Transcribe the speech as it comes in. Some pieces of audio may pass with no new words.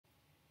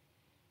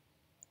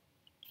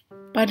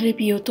Padre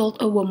Pio told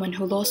a woman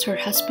who lost her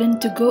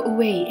husband to go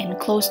away and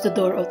close the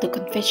door of the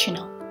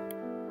confessional.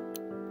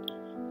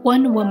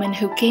 One woman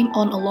who came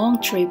on a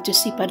long trip to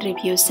see Padre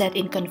Pio said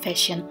in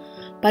confession,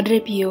 "Padre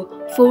Pio,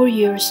 4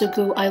 years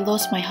ago I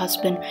lost my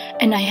husband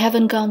and I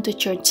haven't gone to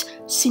church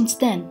since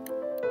then."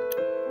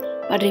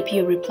 Padre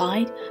Pio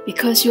replied,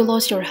 "Because you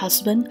lost your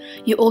husband,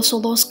 you also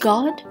lost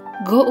God?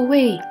 Go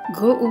away,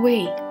 go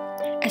away,"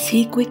 as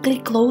he quickly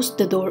closed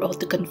the door of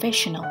the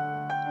confessional.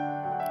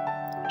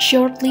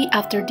 Shortly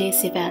after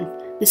this event,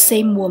 the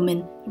same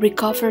woman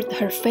recovered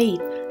her faith,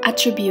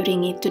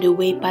 attributing it to the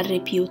way Padre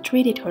Pio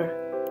treated her,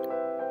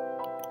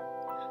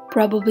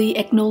 probably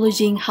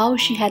acknowledging how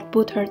she had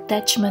put her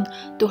attachment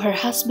to her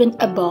husband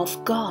above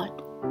God.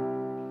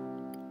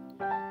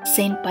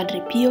 Saint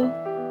Padre Pio,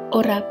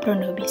 ora pro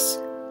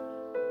nobis.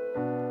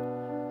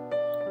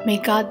 May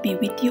God be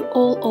with you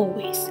all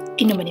always.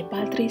 In nomine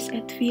Patris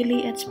et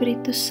Filii et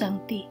Spiritus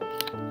Sancti.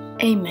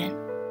 Amen.